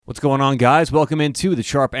What's going on, guys? Welcome into the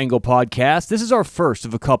Sharp Angle Podcast. This is our first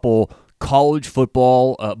of a couple college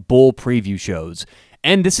football bowl preview shows.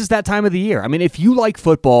 And this is that time of the year. I mean, if you like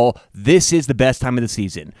football, this is the best time of the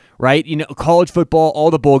season, right? You know, college football, all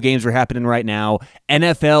the bowl games are happening right now.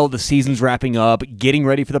 NFL, the season's wrapping up, getting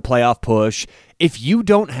ready for the playoff push. If you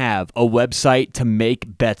don't have a website to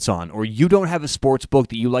make bets on, or you don't have a sports book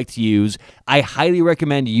that you like to use, I highly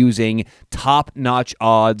recommend using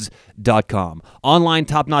TopNotchOdds.com. Online,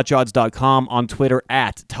 TopNotchOdds.com, on Twitter,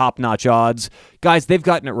 @TopNotchOdds. Guys, they've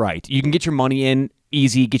gotten it right. You can get your money in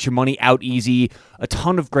easy, get your money out easy. A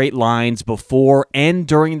ton of great lines before and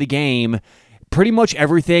during the game. Pretty much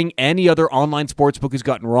everything any other online sportsbook has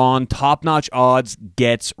gotten wrong, Top Notch Odds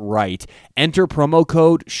gets right. Enter promo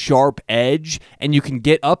code SHARPEDGE, and you can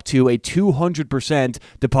get up to a 200%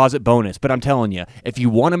 deposit bonus. But I'm telling you, if you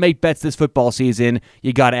want to make bets this football season,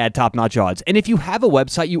 you got to add Top Notch Odds. And if you have a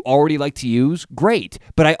website you already like to use, great.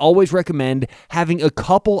 But I always recommend having a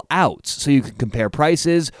couple outs so you can compare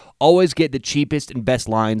prices, always get the cheapest and best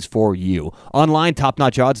lines for you. Online,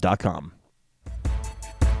 TopNotchOdds.com.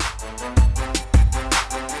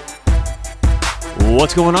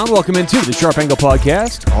 What's going on? Welcome into the Sharp Angle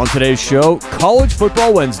Podcast. On today's show, College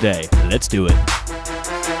Football Wednesday. Let's do it.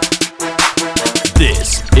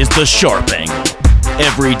 This is the Sharp Angle.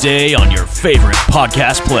 Every day on your favorite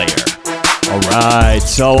podcast player. All right,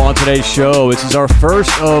 so on today's show, this is our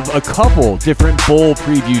first of a couple different bowl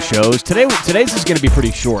preview shows. Today's is going to be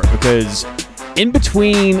pretty short because in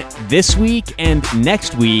between this week and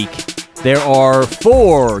next week, there are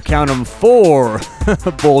four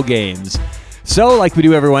bowl games. So, like we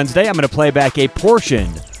do every Wednesday, I'm going to play back a portion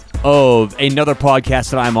of another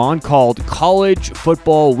podcast that I'm on called College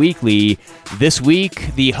Football Weekly. This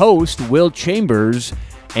week, the host, Will Chambers,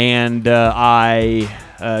 and is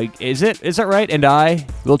that right? And I,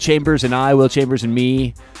 Will Chambers and I, Will Chambers and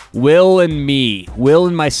me, Will and me, Will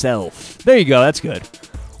and myself. There you go, that's good.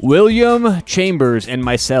 William Chambers and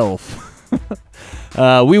myself.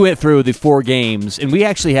 We went through the four games, and we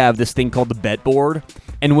actually have this thing called the bet board.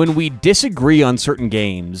 And when we disagree on certain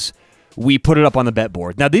games, we put it up on the bet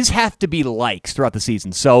board. Now, these have to be likes throughout the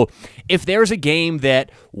season. So if there's a game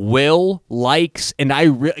that Will likes and I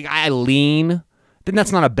lean, then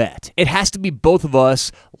that's not a bet. It has to be both of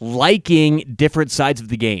us liking different sides of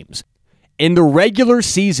the games. In the regular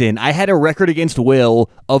season, I had a record against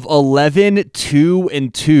Will of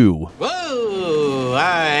 11-2-2. Whoa,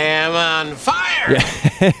 I am on fire.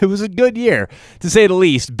 Yeah, it was a good year, to say the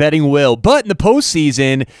least, betting Will. But in the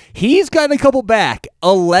postseason, he's gotten a couple back.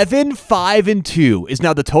 11-5-2 is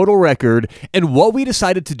now the total record. And what we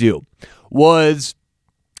decided to do was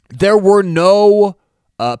there were no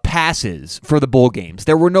passes for the bowl games.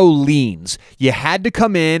 There were no leans. You had to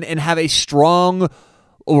come in and have a strong,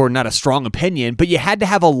 or not a strong opinion, but you had to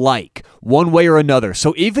have a like one way or another.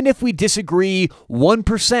 So even if we disagree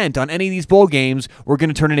 1% on any of these bowl games, we're going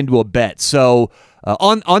to turn it into a bet. So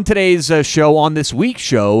on today's show, on this week's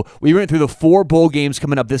show, we went through the four bowl games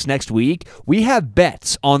coming up this next week. We have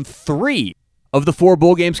bets on 3 of the 4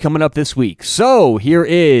 bowl games coming up this week. So here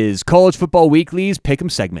is College Football Weekly's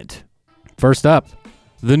Pick'em segment. First up,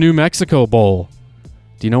 the New Mexico Bowl.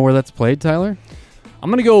 Do you know where that's played, Tyler?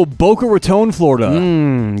 I'm going to go Boca Raton, Florida.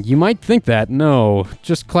 You might think that. No,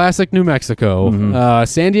 just classic New Mexico.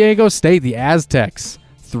 San Diego State, the Aztecs.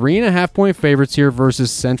 3.5-point favorites here versus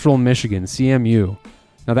Central Michigan, CMU.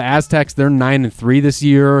 Now, the Aztecs, they're 9-3 this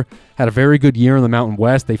year. Had a very good year in the Mountain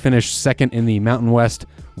West. They finished second in the Mountain West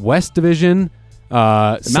Division.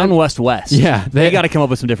 Mountain West. Yeah, they got to come up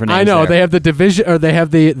with some different names. I know there. they have the division, or they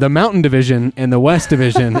have the Mountain Division and the West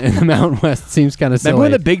Division, and the Mountain West seems kind of silly. Remember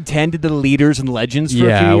when the Big Ten did the leaders and legends for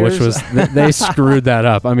a few years? Which was they screwed that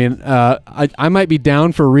up. I mean, I might be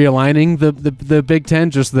down for realigning the Big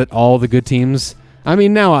Ten, just that all the good teams. I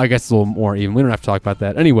mean, now I guess it's a little more even. We don't have to talk about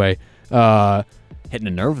that anyway. Hitting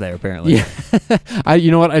a nerve there, apparently. Yeah.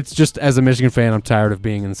 You know what? It's just, as a Michigan fan, I'm tired of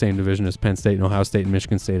being in the same division as Penn State and Ohio State and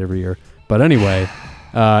Michigan State every year. But anyway,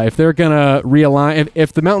 if they're going to realign,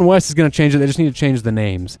 if the Mountain West is going to change it, they just need to change the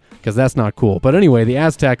names, because that's not cool. But anyway, the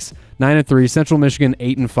Aztecs, 9-3, Central Michigan,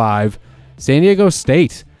 8-5. San Diego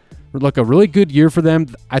State, look, a really good year for them.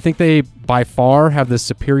 I think they, by far, have the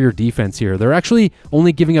superior defense here. They're actually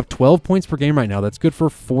only giving up 12 points per game right now. That's good for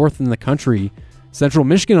 4th in the country. Central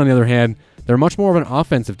Michigan, on the other hand, they're much more of an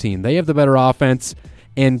offensive team. They have the better offense,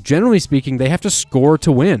 and generally speaking, they have to score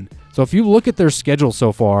to win. So if you look at their schedule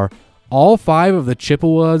so far, all 5 of the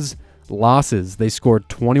Chippewas losses, they scored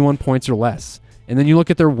 21 points or less. And then you look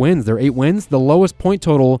at their wins, their 8 wins, the lowest point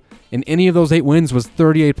total in any of those 8 wins was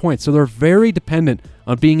 38 points. So they're very dependent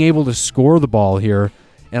on being able to score the ball here.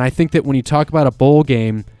 And I think that when you talk about a bowl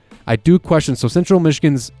game, I do question. So Central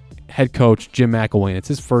Michigan's head coach Jim McElwain, it's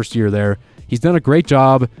his first year there. He's done a great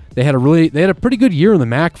job. They had a pretty good year in the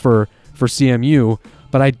MAC for CMU,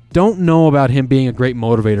 but I don't know about him being a great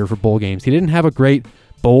motivator for bowl games. He didn't have a great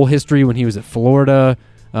bowl history when he was at Florida.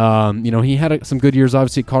 He had some good years,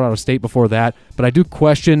 obviously, at Colorado State before that, but I do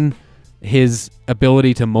question his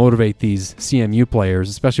ability to motivate these CMU players,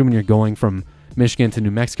 especially when you're going from Michigan to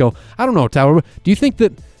New Mexico. I don't know, Tyler. Do you think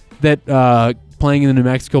that playing in the New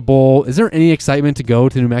Mexico Bowl, is there any excitement to go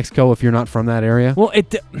to New Mexico if you're not from that area? Well,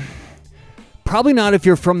 probably not if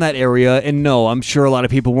you're from that area, and no, I'm sure a lot of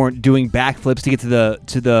people weren't doing backflips to get to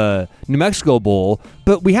the New Mexico Bowl.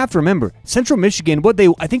 But we have to remember, Central Michigan,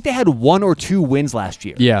 I think they had 1 or 2 wins last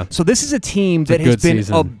year. Yeah. So this is a team that has been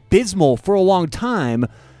abysmal for a long time.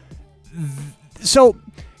 So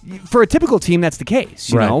for a typical team, that's the case,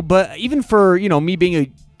 you know. But even for me being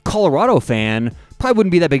a Colorado fan, probably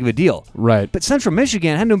wouldn't be that big of a deal. Right. But Central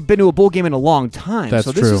Michigan hadn't been to a bowl game in a long time. That's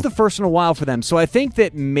so this true. is the first in a while for them. So I think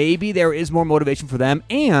that maybe there is more motivation for them.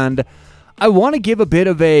 And I want to give a bit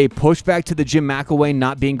of a pushback to the Jim McElwain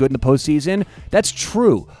not being good in the postseason. That's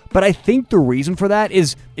true. But I think the reason for that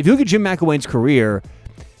is if you look at Jim McElwain's career,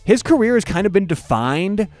 his career has kind of been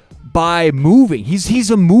defined by moving.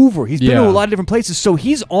 He's a mover. He's been to a lot of different places, so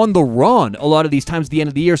he's on the run a lot of these times at the end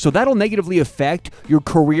of the year. So that'll negatively affect your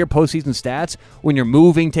career postseason stats when you're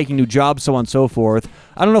moving, taking new jobs, so on and so forth.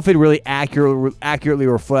 I don't know if it really accurately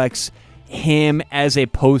reflects him as a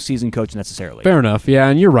postseason coach necessarily. Fair enough. Yeah,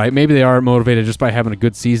 and you're right. Maybe they are motivated just by having a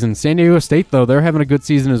good season. San Diego State, though, they're having a good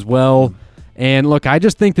season as well. And look, I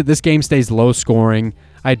just think that this game stays low scoring.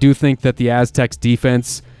 I do think that the Aztecs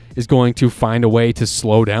defense is going to find a way to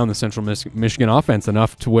slow down the Central Michigan offense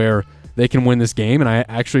enough to where they can win this game, and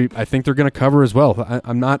I think they're going to cover as well.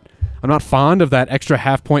 I'm not fond of that extra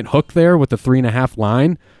half-point hook there with the 3.5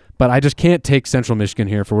 line, but I just can't take Central Michigan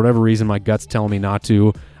here for whatever reason. My gut's telling me not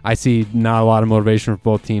to. I see not a lot of motivation for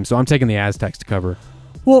both teams, so I'm taking the Aztecs to cover.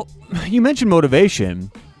 Well, you mentioned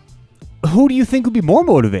motivation. Who do you think would be more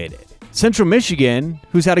motivated? Central Michigan,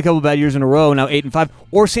 who's had a couple bad years in a row, now 8-5,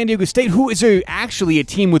 or San Diego State, who is actually a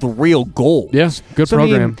team with real goals. Yes, good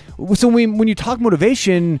program. When you talk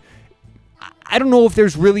motivation, I don't know if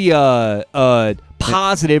there's really a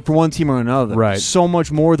positive for one team or another. Right. So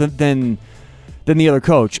much more than the other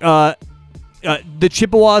coach. The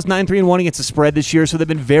Chippewas 9-3-1 against the spread this year, so they've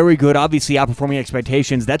been very good, obviously outperforming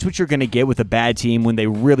expectations. That's what you're going to get with a bad team when they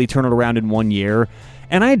really turn it around in 1 year.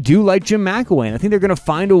 And I do like Jim McElwain. I think they're going to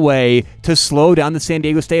find a way to slow down the San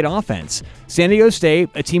Diego State offense. San Diego State,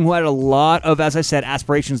 a team who had a lot of, as I said,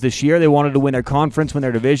 aspirations this year. They wanted to win their conference, win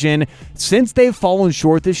their division. Since they've fallen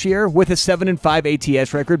short this year with a 7-5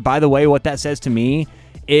 ATS record, by the way, what that says to me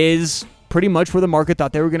is pretty much where the market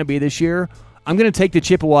thought they were going to be this year. I'm going to take the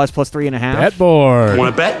Chippewas plus 3.5. Bet board.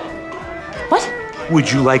 Want to bet? What?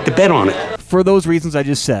 Would you like to bet on it? For those reasons I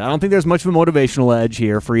just said. I don't think there's much of a motivational edge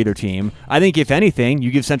here for either team. I think, if anything,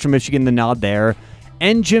 you give Central Michigan the nod there.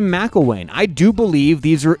 And Jim McElwain. I do believe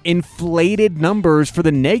these are inflated numbers for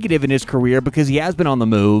the negative in his career because he has been on the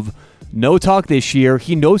move. No talk this year.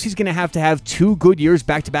 He knows he's going to have 2 good years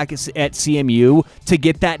back-to-back at CMU to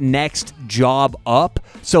get that next job up.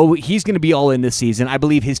 So he's going to be all in this season. I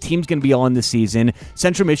believe his team's going to be all in this season.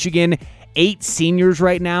 Central Michigan, 8 seniors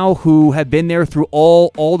right now who have been there through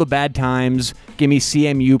all the bad times. Give me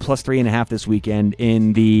CMU plus 3.5 this weekend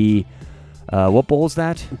in the what bowl is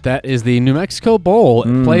that? That is the New Mexico Bowl.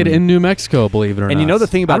 Played in New Mexico, believe it or not. And you know the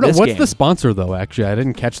thing about this what's game. the sponsor, though, actually? I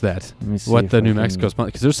didn't catch that. Let me see what if the I New can- Mexico sponsor,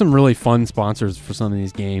 because there's some really fun sponsors for some of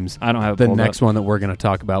these games. I don't have it the pulled next up. one that we're going to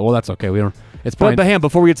talk about. Well, that's okay. We don't. It's fine. But Ham,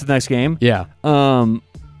 before we get to the next game, Yeah.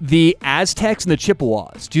 the Aztecs and the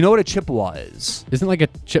Chippewas. Do you know what a Chippewa is? Isn't it like a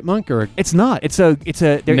chipmunk or It's not. They're is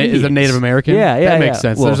it Indians. Native American? Yeah, That makes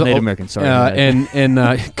sense. Well, There's Native a, American. Sorry.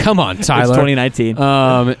 and come on, Tyler. It's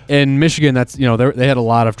 2019. In Michigan, that's they had a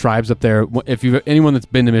lot of tribes up there. If anyone that's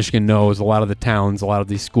been to Michigan knows, a lot of the towns, a lot of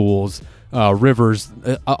these schools, rivers,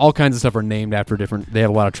 all kinds of stuff are named after different. They have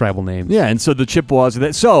a lot of tribal names. Yeah, and so the Chippewas are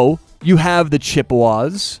that. So you have the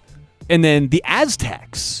Chippewas, and then the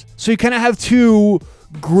Aztecs. So you kind of have 2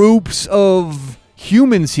 groups of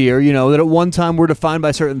humans here, that at one time were defined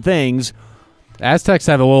by certain things. Aztecs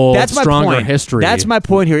have a little That's my stronger point. history. That's my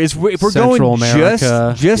point here. Is if we're Central going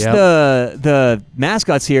America, just yep. the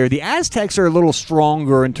mascots here, the Aztecs are a little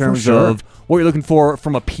stronger in terms sure. of what you're looking for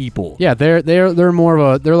from a people. Yeah, they're more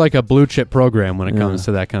of they're like a blue chip program when it comes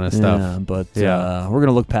to that kind of stuff. Yeah, but Yeah. we're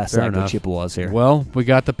gonna look past Fair that. enough. The Chippewas here. Well, we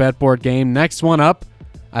got the bet board game. Next one up.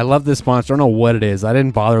 I love this sponsor. I don't know what it is. I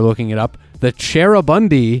didn't bother looking it up. The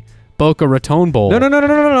Cheribundi Boca Raton Bowl.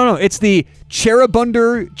 No. It's the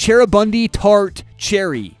Cheribundi Tart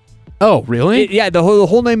Cherry. Oh, really? The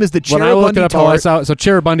whole name is the when I look Cheribundi it up, all I Tart. saw, so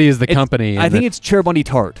Cheribundi is the company. I think it's Cheribundi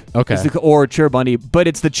Tart. Okay. Or Cheribundi, but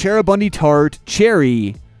it's the Cheribundi Tart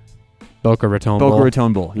Cherry Boca Raton Bowl. Boca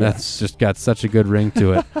Raton Bowl. Yeah. That's just got such a good ring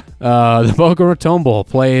to it. The Boca Raton Bowl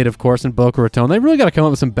played, of course, in Boca Raton. They really got to come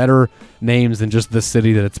up with some better names than just the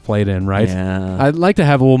city that it's played in, right? Yeah. I'd like to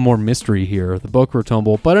have a little more mystery here, the Boca Raton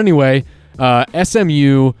Bowl. But anyway,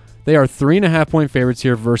 SMU, they are 3.5-point favorites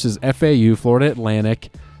here versus FAU, Florida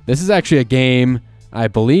Atlantic. This is actually a game I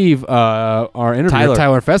believe our interviewer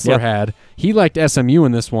Tyler Fessler had. He liked SMU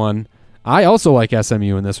in this one. I also like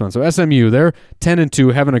SMU in this one. So SMU, they're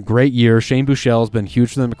 10-2, having a great year. Shane Buechele's been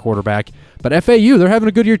huge for them at quarterback. But FAU, they're having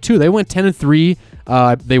a good year too. They went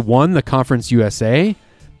 10-3. They won the Conference USA.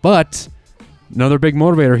 But another big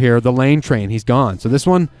motivator here, the Lane train. He's gone. So this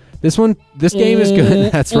game is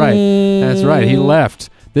good. That's right. He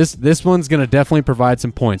left. This one's going to definitely provide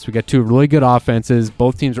some points. We got two really good offenses.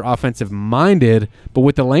 Both teams are offensive-minded. But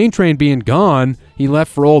with the Lane train being gone, he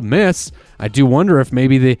left for Ole Miss. I do wonder if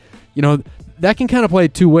maybe that can kind of play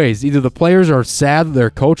two ways. Either the players are sad that their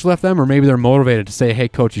coach left them, or maybe they're motivated to say, hey,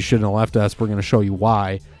 coach, you shouldn't have left us. We're going to show you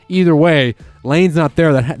why. Either way, Lane's not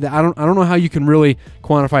there. I don't know how you can really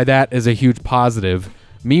quantify that as a huge positive.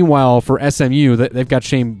 Meanwhile, for SMU, they've got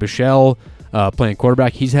Shane Buechele playing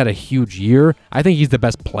quarterback. He's had a huge year. I think he's the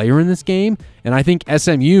best player in this game, and I think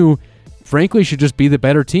SMU, frankly, should just be the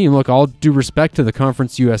better team. Look, all due respect to the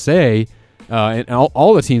Conference USA, and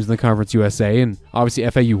all the teams in the Conference USA, and obviously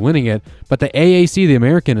FAU winning it. But the AAC, the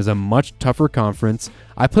American, is a much tougher conference.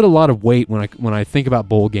 I put a lot of weight when I think about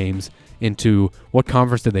bowl games into what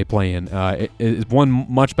conference did they play in. Is one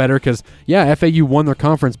much better? Because FAU won their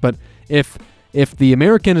conference, but if the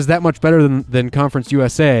American is that much better than Conference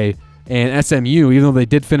USA and SMU, even though they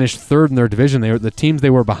did finish third in their division, the teams they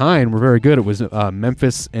were behind were very good. It was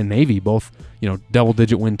Memphis and Navy, both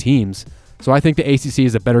double-digit win teams. So I think the ACC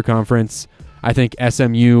is a better conference. I think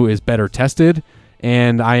SMU is better tested,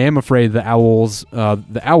 and I am afraid the Owls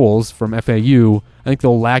from FAU, I think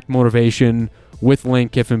they'll lack motivation with Lane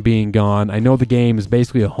Kiffin being gone. I know the game is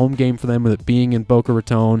basically a home game for them with it being in Boca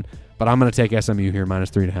Raton, but I'm going to take SMU here, minus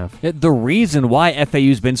 3.5. The reason why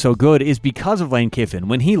FAU's been so good is because of Lane Kiffin.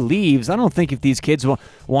 When he leaves, I don't think if these kids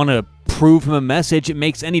want to prove him a message, it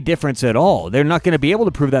makes any difference at all. They're not going to be able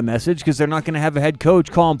to prove that message because they're not going to have a head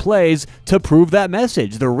coach calling plays to prove that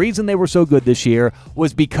message. The reason they were so good this year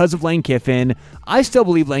was because of Lane Kiffin. I still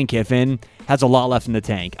believe Lane Kiffin has a lot left in the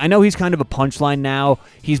tank. I know he's kind of a punchline now.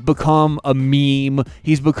 He's become a meme.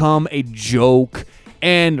 He's become a joke.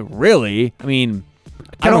 And really, I mean,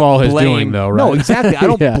 kind of all his doing, though, right? No, exactly. I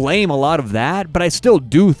don't blame a lot of that, but I still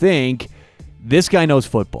do think this guy knows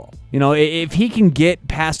football. If he can get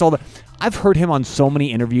past all the... I've heard him on so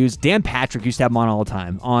many interviews. Dan Patrick used to have him on all the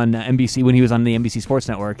time on NBC when he was on the NBC Sports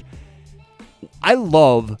Network.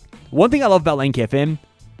 One thing I love about Lane Kiffin,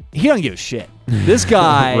 he doesn't give a shit. This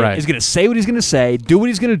guy is going to say what he's going to say, do what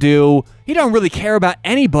he's going to do. He don't really care about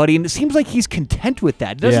anybody, and it seems like he's content with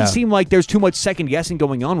that. It doesn't seem like there's too much second-guessing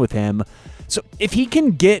going on with him. So if he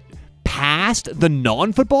can get past the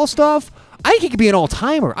non-football stuff, I think he could be an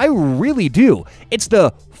all-timer. I really do. It's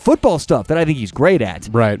the football stuff that I think he's great at.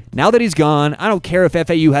 Right. Now that he's gone, I don't care if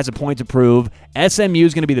FAU has a point to prove. SMU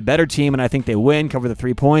is going to be the better team, and I think they win, cover the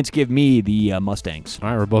 3 points. Give me the Mustangs. All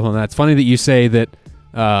right, we're both on that. It's funny that you say that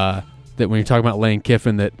that when you're talking about Lane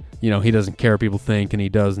Kiffin that he doesn't care what people think and he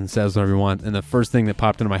does and says whatever he wants. And the first thing that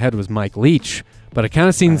popped into my head was Mike Leach. But it kind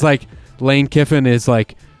of seems like Lane Kiffin is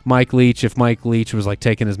like Mike Leach if Mike Leach was like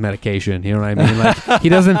taking his medication. You know what I mean? Like he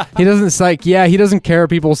doesn't he doesn't care what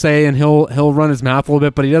people say, and he'll run his mouth a little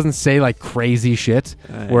bit, but he doesn't say like crazy shit.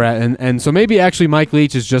 And so maybe actually Mike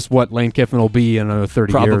Leach is just what Lane Kiffin will be in another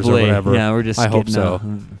 30 years or whatever. Yeah, we're just I hope so.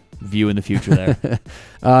 View in the future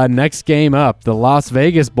there. Next game up, the Las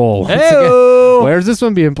Vegas Bowl. Where's this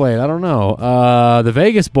one being played? I don't know. The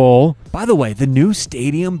Vegas Bowl. By the way, the new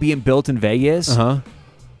stadium being built in Vegas,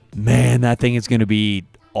 man, that thing is going to be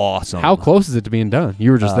awesome. How close is it to being done?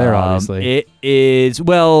 You were just there, obviously. It is,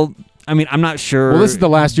 well, I mean, I'm not sure. Well, this is the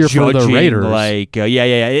last year for the Raiders.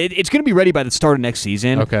 It's going to be ready by the start of next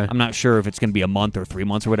season. Okay. I'm not sure if it's going to be a month or 3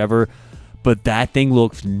 months or whatever. But that thing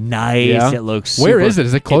looks nice. Yeah. It looks Where super, is it?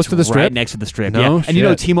 Is it close to the Strip? Right next to the Strip. No And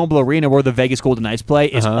shit. T-Mobile Arena, where the Vegas Golden Knights play,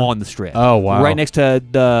 is on the Strip. Oh, wow. Right next to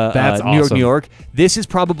the That's New awesome. York. This is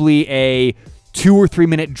probably a 2 or 3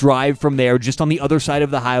 minute drive from there, just on the other side of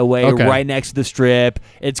the highway, right next to the Strip.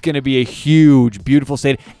 It's going to be a huge, beautiful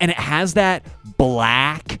stadium. And it has that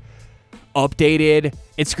black, updated.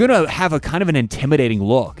 it's going to have a kind of an intimidating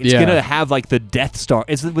look. It's Yeah. going to have like the Death Star.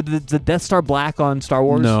 Is it the Death Star black on Star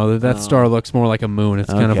Wars? No, that Star looks more like a moon. It's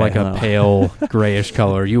kind of Okay, like a well. pale grayish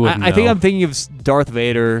color. You wouldn't I think know. I'm thinking of Darth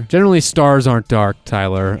Vader. Generally, stars aren't dark,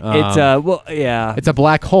 Tyler. It's well, yeah. It's a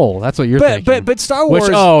black hole. That's what you're thinking. But Star Wars.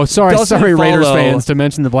 Sorry, doesn't Raiders follow- fans, to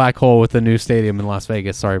mention the black hole with the new stadium in Las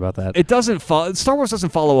Vegas. Sorry about that. It doesn't follow. Star Wars doesn't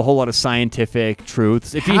follow a whole lot of scientific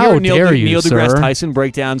truths. If you How hear Neil dare you, deGrasse sir? Tyson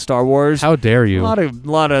break down Star Wars, How dare you? a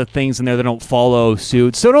lot of things in there that don't follow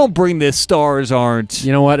suit. So don't bring this stars aren't.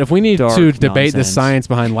 You know what? If we need Dark to debate the nonsense. science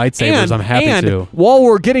behind lightsabers, I'm happy and to. while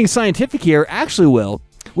we're getting scientific here, actually, Will,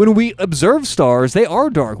 when we observe stars, they are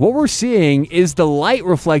dark. What we're seeing is the light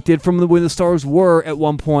reflected from when the stars were at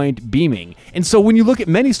one point beaming. And so when you look at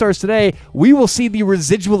many stars today, we will see the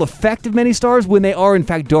residual effect of many stars when they are in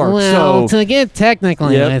fact dark. Well, so to get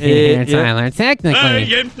technically Yep, with you here, yep. Tyler,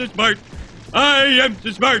 technically. am too smart. I am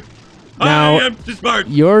too smart. Now, I am too smart.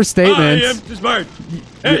 Your statement. I am too smart.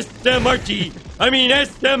 S-M-R-T. I mean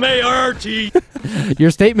S-M-A-R-T.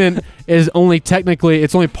 Your statement is only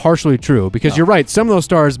partially true because you're right. Some of those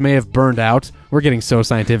stars may have burned out. We're getting so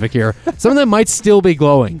scientific here. Some of them might still be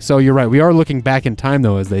glowing. So you're right. We are looking back in time,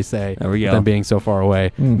 though, as they say. There we with go. Them being so far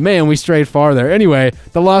away. Man, we strayed far there. Anyway,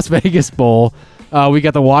 the Las Vegas Bowl. We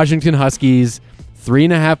got the Washington Huskies,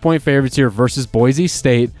 3.5-point favorites here versus Boise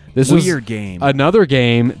State. This was Weird game. Another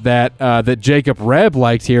game that that Jacob Rebb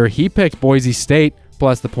liked here. He picked Boise State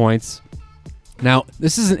plus the points. Now,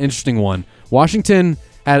 this is an interesting one. Washington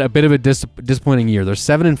had a bit of a disappointing year. They're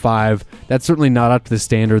 7-5. That's certainly not up to the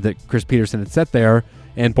standard that Chris Peterson had set there.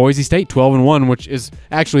 And Boise State 12-1, which is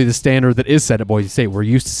actually the standard that is set at Boise State. We're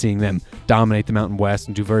used to seeing them dominate the Mountain West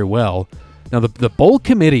and do very well. Now, the bowl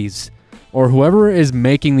committees or whoever is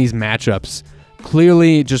making these matchups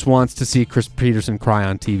clearly just wants to see Chris Peterson cry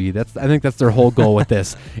on TV. I think that's their whole goal with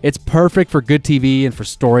this. It's perfect for good TV and for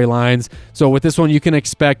storylines. So with this one, you can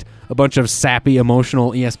expect a bunch of sappy,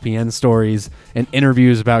 emotional ESPN stories and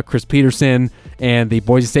interviews about Chris Peterson and the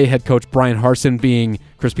Boise State head coach Brian Harsin being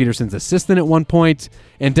Chris Peterson's assistant at one point.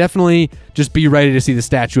 And definitely just be ready to see the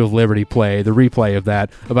Statue of Liberty play, the replay of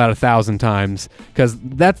that about 1,000 times, because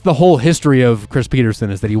that's the whole history of Chris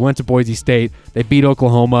Peterson is that he went to Boise State, they beat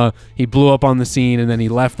Oklahoma, he blew up on the scene, and then he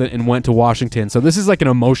left it and went to Washington. So this is like an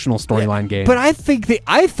emotional storyline game. But I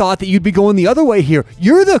thought that you'd be going the other way here.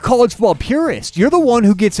 You're the college football purist. You're the one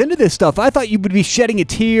who gets into this stuff. I thought you would be shedding a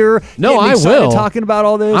tear. No, getting I excited will. talking about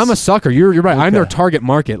all this. I'm a sucker. You're right. I'm their target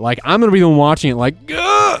market. Like, I'm going to be the one watching it like,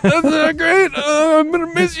 that's great. I'm going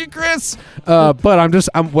to miss you, Chris. But what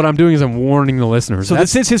I'm doing is I'm warning the listeners. So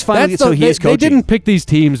this is his final. That's So he is they coaching. didn't pick these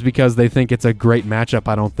teams because they think it's a great matchup,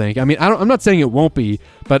 I don't think. I mean, I'm not saying it won't be,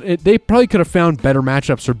 but they probably could have found better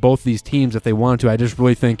matchups for both these teams if they wanted to. I just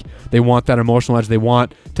really think they want that emotional edge. They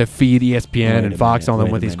want to feed ESPN and Fox on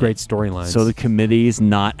them with these great storylines. So the committee's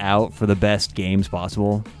not out for the best games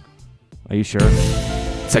possible. Are you sure?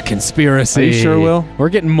 It's a conspiracy. Are you sure, Will? We're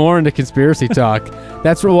getting more into conspiracy talk.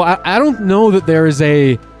 That's real. I don't know that there is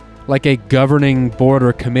a governing board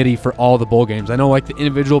or committee for all the bowl games. I know like the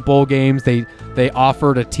individual bowl games they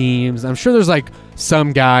offer to teams. I'm sure there's like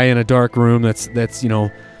some guy in a dark room that's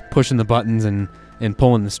pushing the buttons and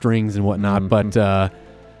pulling the strings and whatnot. But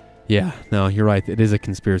yeah, no, you're right. It is a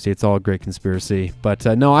conspiracy. It's all a great conspiracy. But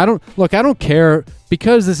no, I don't care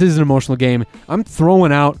because this is an emotional game. I'm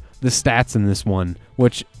throwing out the stats in this one,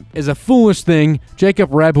 which is a foolish thing.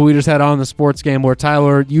 Jacob Rebb, who we just had on the Sports Gambler,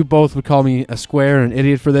 Tyler, you both would call me a square and an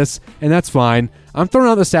idiot for this, and that's fine. I'm throwing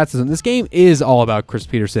out the stats. This game is all about Chris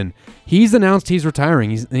Peterson. He's announced he's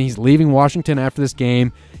retiring. He's leaving Washington after this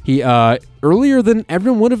game. He earlier than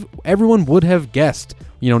everyone would have guessed.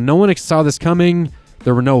 No one saw this coming.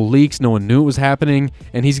 There were no leaks. No one knew it was happening,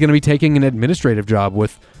 and he's going to be taking an administrative job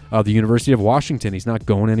with the University of Washington. He's not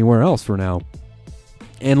going anywhere else for now.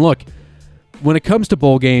 And look, when it comes to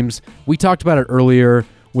bowl games, we talked about it earlier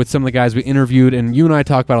with some of the guys we interviewed, and you and I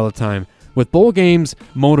talk about it all the time. With bowl games,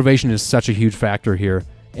 motivation is such a huge factor here.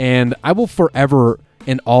 And I will forever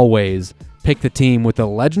and always pick the team with a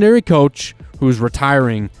legendary coach who's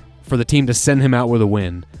retiring for the team to send him out with a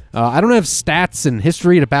win. I don't have stats and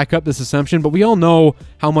history to back up this assumption, but we all know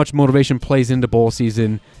how much motivation plays into bowl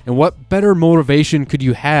season. And what better motivation could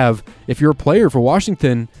you have if you're a player for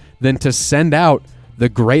Washington than to send out the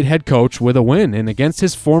great head coach with a win? And against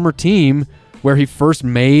his former team where he first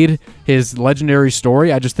made his legendary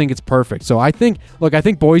story, I just think it's perfect. So I think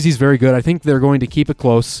Boise's very good. I think they're going to keep it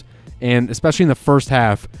close, and especially in the first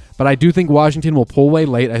half. But I do think Washington will pull away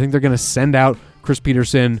late. I think they're going to send out Chris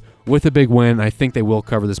Peterson with a big win. I think they will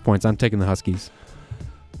cover this points. I'm taking the Huskies.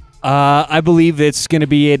 I believe it's going to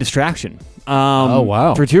be a distraction. Oh,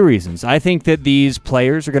 wow. For two reasons. I think that these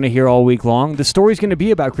players are going to hear all week long. The story's going to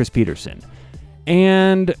be about Chris Peterson.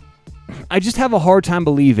 And I just have a hard time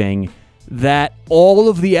believing that all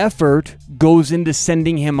of the effort goes into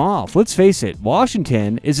sending him off. Let's face it,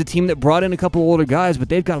 Washington is a team that brought in a couple older guys, but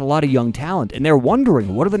they've got a lot of young talent, and they're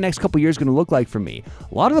wondering, what are the next couple years going to look like for me?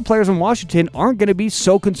 A lot of the players in Washington aren't going to be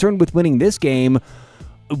so concerned with winning this game.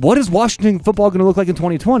 What is Washington football going to look like in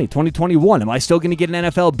 2020, 2021? Am I still going to get an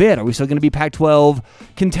NFL bid? Are we still going to be Pac-12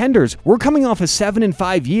 contenders? We're coming off a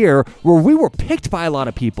 7-5 year where we were picked by a lot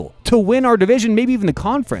of people to win our division, maybe even the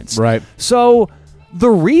conference. Right. So the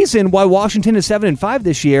reason why Washington is 7-5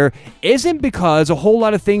 this year isn't because a whole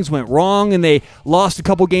lot of things went wrong and they lost a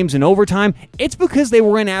couple games in overtime. It's because they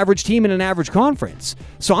were an average team in an average conference.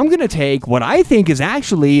 So I'm going to take what I think is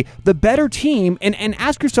actually the better team and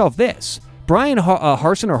ask yourself this. Brian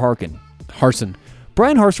Harsin or Harkin? Harsin.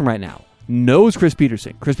 Brian Harsin right now knows Chris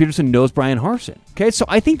Peterson. Chris Peterson knows Brian Harsin. Okay, so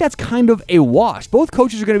I think that's kind of a wash. Both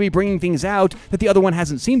coaches are going to be bringing things out that the other one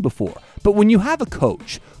hasn't seen before. But when you have a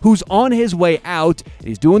coach who's on his way out, and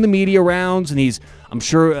he's doing the media rounds, and I'm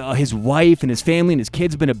sure his wife and his family and his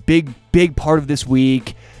kids have been a big part of this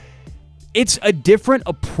week, it's a different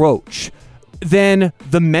approach than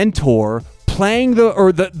the mentor playing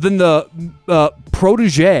the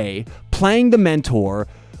protege playing the mentor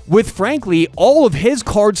with, frankly, all of his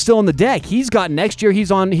cards still on the deck. He's got next year,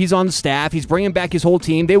 he's on the staff, he's bringing back his whole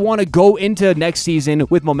team. They want to go into next season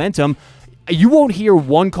with momentum. You won't hear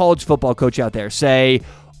one college football coach out there say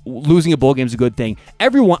losing a bowl game is a good thing.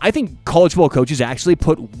 I think college football coaches actually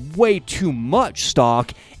put way too much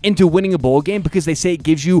stock into winning a bowl game because they say it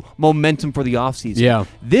gives you momentum for the offseason. Yeah.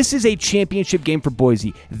 This is a championship game for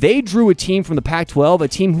Boise. They drew a team from the Pac-12, a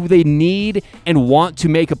team who they need and want to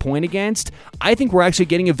make a point against. I think we're actually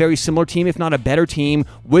getting a very similar team, if not a better team,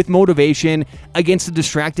 with motivation against a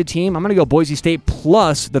distracted team. I'm going to go Boise State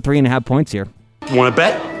plus the 3.5 points here. Want to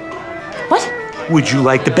bet? What? Would you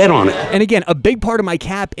like to bet on it? And again, a big part of my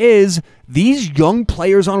cap is these young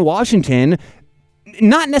players on Washington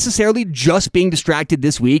not necessarily just being distracted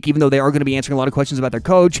this week, even though they are going to be answering a lot of questions about their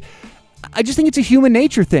coach. I just think it's a human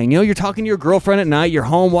nature thing. You know, you're talking to your girlfriend at night, you're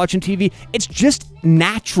home watching TV. It's just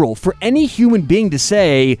natural for any human being to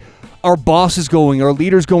say, our boss is going, our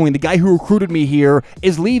leader's going, the guy who recruited me here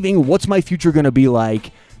is leaving. What's my future going to be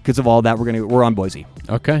like? Because of all that, we're on Boise.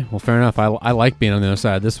 Okay, well, fair enough. I like being on the other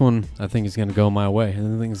side. This one, I think, is going to go my way.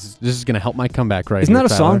 And I think this is going to help my comeback right Isn't here,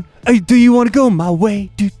 that a Tyler. song? Hey, do you want to go my way?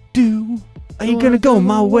 Do. Are you going to go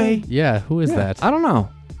my way? Yeah, who is that? I don't know.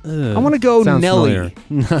 Ugh, I want to go sounds Nelly.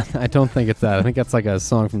 familiar. I don't think it's that. I think that's like a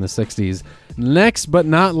song from the 60s. Last but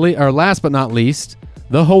not least,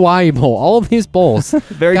 the Hawaii Bowl. All of these bowls.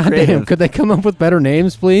 Very God creative. damn, could they come up with better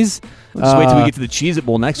names, please? Let's wait till we get to the Cheez-It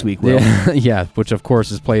Bowl next week, Will. Yeah, which of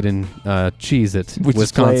course is played in Cheez-It, Which is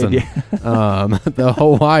Wisconsin. played, The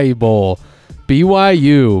Hawaii Bowl.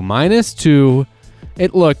 BYU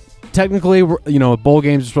 -2. Technically, bowl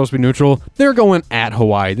games are supposed to be neutral. They're going at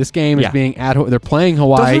Hawaii. This game is being they're playing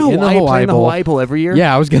Hawaii Doesn't in the Hawaii Hawaii play in the Bowl. Hawaii Bowl every year?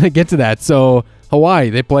 Yeah, I was going to get to that. So Hawaii,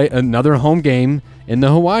 they play another home game in the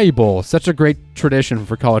Hawaii Bowl. Such a great tradition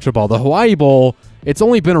for college football. The Hawaii Bowl, it's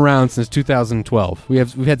only been around since 2012.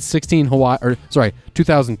 We've had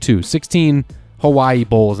 2002, 16 Hawaii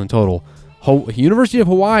Bowls in total. University of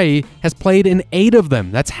Hawaii has played in 8 of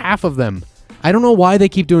them. That's half of them. I don't know why they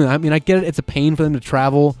keep doing that. I mean, I get it. It's a pain for them to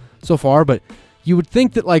travel so far, but you would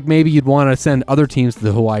think that maybe you'd want to send other teams to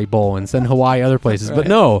the Hawaii Bowl and send Hawaii other places, but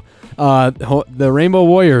no. The Rainbow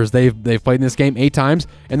Warriors, they've played in this game 8 times,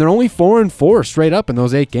 and they're only 4-4 straight up in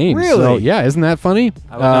those 8 games. Really? So, yeah, isn't that funny?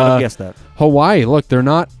 I would not have guessed that. Hawaii, look, they're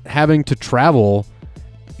not having to travel.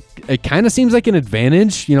 It kind of seems like an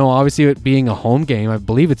advantage, obviously it being a home game. I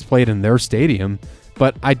believe it's played in their stadium,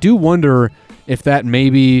 but I do wonder if that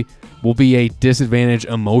maybe will be a disadvantage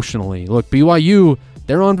emotionally. Look, BYU,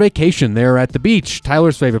 they're on vacation. They're at the beach,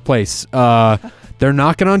 Tyler's favorite place. They're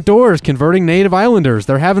knocking on doors, converting native islanders.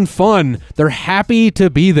 They're having fun. They're happy to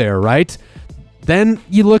be there, right? Then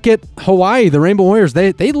you look at Hawaii, the Rainbow Warriors.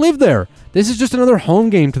 They live there. This is just another home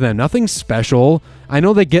game to them. Nothing special. I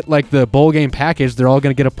know they get the bowl game package. They're all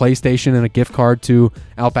going to get a PlayStation and a gift card to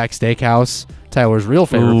Outback Steakhouse, Tyler's real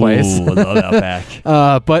favorite place. I love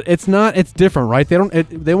Outback. But it's different, right?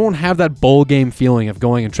 They won't have that bowl game feeling of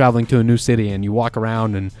going and traveling to a new city and you walk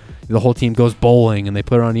around and the whole team goes bowling and they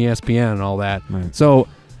put it on ESPN and all that. Right. So,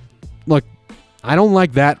 look, I don't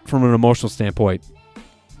like that from an emotional standpoint.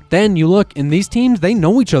 Then you look, and these teams, they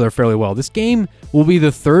know each other fairly well. This game will be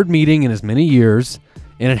the 3rd meeting in as many years,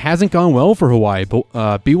 and it hasn't gone well for Hawaii.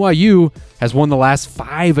 But BYU has won the last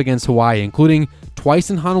 5 against Hawaii, including twice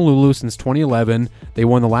in Honolulu since 2011. They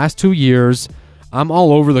won the last 2 years. I'm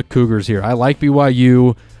all over the Cougars here. I like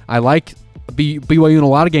BYU. I like BYU in a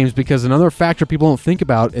lot of games because another factor people don't think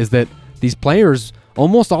about is that these players,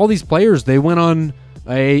 almost all these players, they went on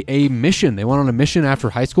a mission. They went on a mission after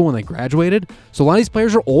high school when they graduated. So a lot of these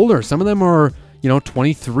players are older. Some of them are,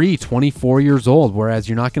 23, 24 years old, whereas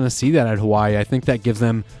you're not going to see that at Hawaii. I think that gives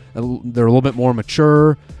them, they're a little bit more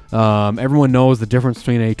mature. Everyone knows the difference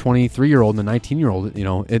between a 23-year-old and a 19-year-old.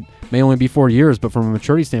 It may only be 4 years, but from a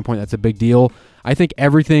maturity standpoint, that's a big deal. I think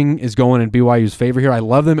everything is going in BYU's favor here. I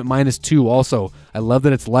love them at -2 also. I love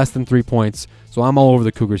that it's less than 3 points. So I'm all over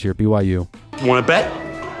the Cougars here, BYU. Want to bet?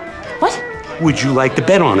 What? Would you like to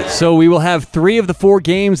bet on it? So we will have 3 of the 4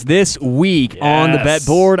 games this week on the bet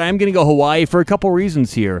board. I'm going to go Hawaii for a couple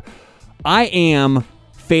reasons here. I am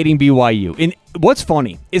fading BYU. And what's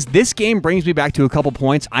funny is this game brings me back to a couple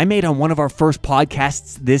points I made on one of our first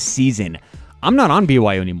podcasts this season. I'm not on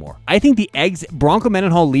BYU anymore. I think the Bronco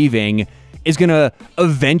Mendenhall leaving is going to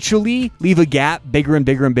eventually leave a gap bigger and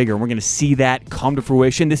bigger and bigger. And we're going to see that come to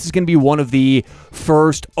fruition. This is going to be one of the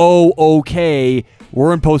first, okay,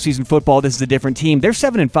 we're in postseason football. This is a different team. They're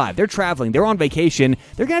 7-5. They're traveling. They're on vacation.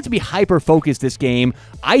 They're going to have to be hyper-focused this game.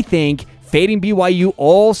 I think fading BYU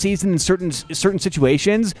all season in certain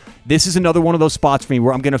situations, this is another one of those spots for me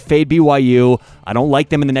where I'm going to fade BYU. I don't like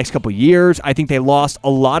them in the next couple of years. I think they lost a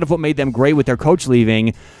lot of what made them great with their coach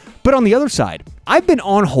leaving. But on the other side, I've been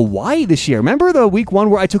on Hawaii this year. Remember the week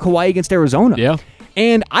 1 where I took Hawaii against Arizona? Yeah.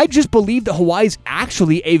 And I just believe that Hawaii's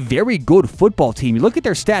actually a very good football team. You look at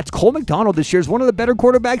their stats. Cole McDonald this year is one of the better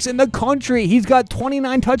quarterbacks in the country. He's got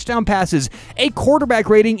 29 touchdown passes, a quarterback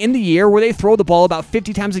rating in the year where they throw the ball about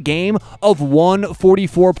 50 times a game of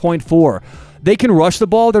 144.4. They can rush the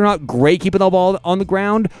ball. They're not great keeping the ball on the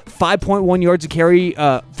ground. 5.1 yards a carry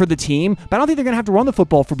for the team. But I don't think they're going to have to run the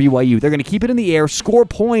football for BYU. They're going to keep it in the air, score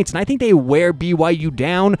points, and I think they wear BYU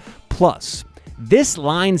down. Plus, this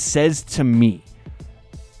line says to me,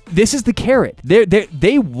 this is the carrot.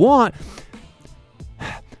 They want...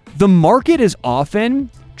 The market is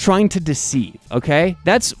often trying to deceive, okay?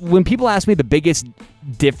 That's when people ask me the biggest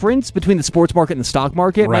difference between the sports market and the stock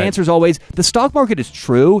market. Right. My answer is always, the stock market is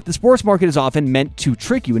true. The sports market is often meant to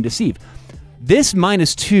trick you and deceive. This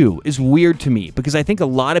 -2 is weird to me because I think a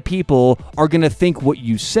lot of people are going to think what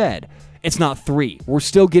you said. It's not 3. We're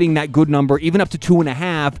still getting that good number, even up to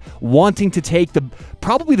 2.5, wanting to take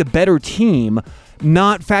probably the better team,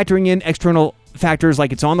 not factoring in external factors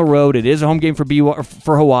like it's on the road. It is a home game for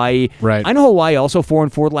Hawaii. Right. I know Hawaii also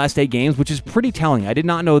 4-4 the last 8 games, which is pretty telling. I did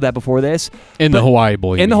not know that before this. In the Hawaii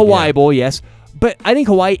Bowl. In the Hawaii Bowl, yes. But I think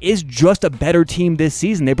Hawaii is just a better team this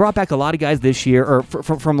season. They brought back a lot of guys this year, or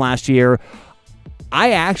from last year.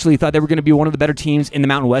 I actually thought they were going to be one of the better teams in the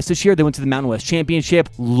Mountain West this year. They went to the Mountain West Championship,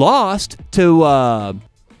 lost to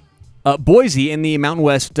Boise in the Mountain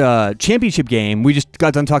West Championship game. We just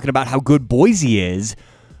got done talking about how good Boise is.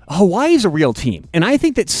 Hawaii is a real team. And I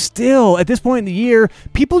think that still, at this point in the year,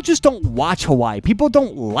 people just don't watch Hawaii. People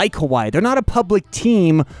don't like Hawaii. They're not a public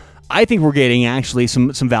team. I think we're getting actually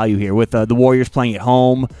some value here with the Warriors playing at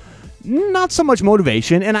home. Not so much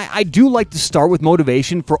motivation, and I do like to start with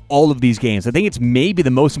motivation for all of these games. I think it's maybe the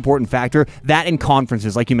most important factor, that in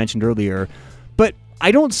conferences, like you mentioned earlier. But I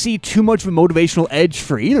don't see too much of a motivational edge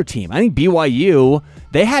for either team. I think BYU,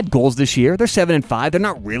 they had goals this year. They're 7-5. They're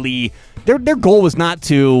not really... Their goal was not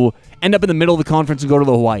to end up in the middle of the conference and go to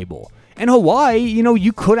the Hawaii Bowl. And Hawaii,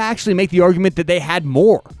 you could actually make the argument that they had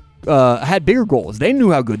more. Had bigger goals. They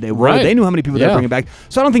knew how good they were. Right. They knew how many people they were bringing back.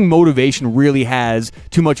 So I don't think motivation really has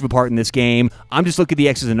too much of a part in this game. I'm just looking at the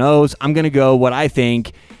X's and O's. I'm going to go what I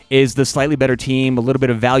think is the slightly better team, a little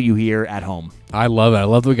bit of value here at home. I love it. I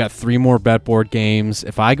love that we got 3 more bet board games.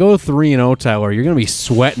 If I go 3-0, Tyler, you're going to be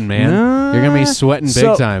sweating, man. You're going to be sweating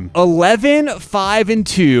big time.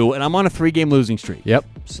 11-5-2, and I'm on a 3-game losing streak. Yep,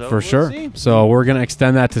 So for we'll sure. see. So we're going to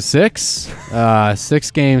extend that to 6.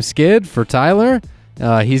 6-game skid for Tyler.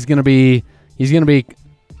 He's going to be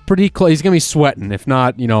pretty close. He's going to be sweating, if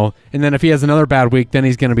not, and then if he has another bad week, then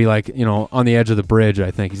he's going to be like, on the edge of the bridge,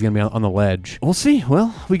 I think. He's going to be on the ledge. We'll see.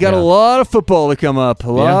 Well, we got a lot of football to come up. A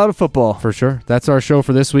lot of football. For sure. That's our show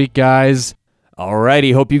for this week, guys.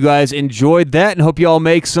 Alrighty, hope you guys enjoyed that and hope you all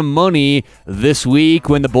make some money this week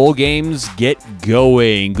when the bowl games get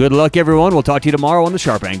going. Good luck, everyone. We'll talk to you tomorrow on The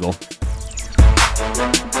Sharp Angle.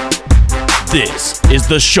 This is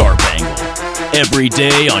The Sharp Angle. Every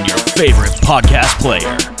day on your favorite podcast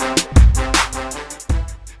player.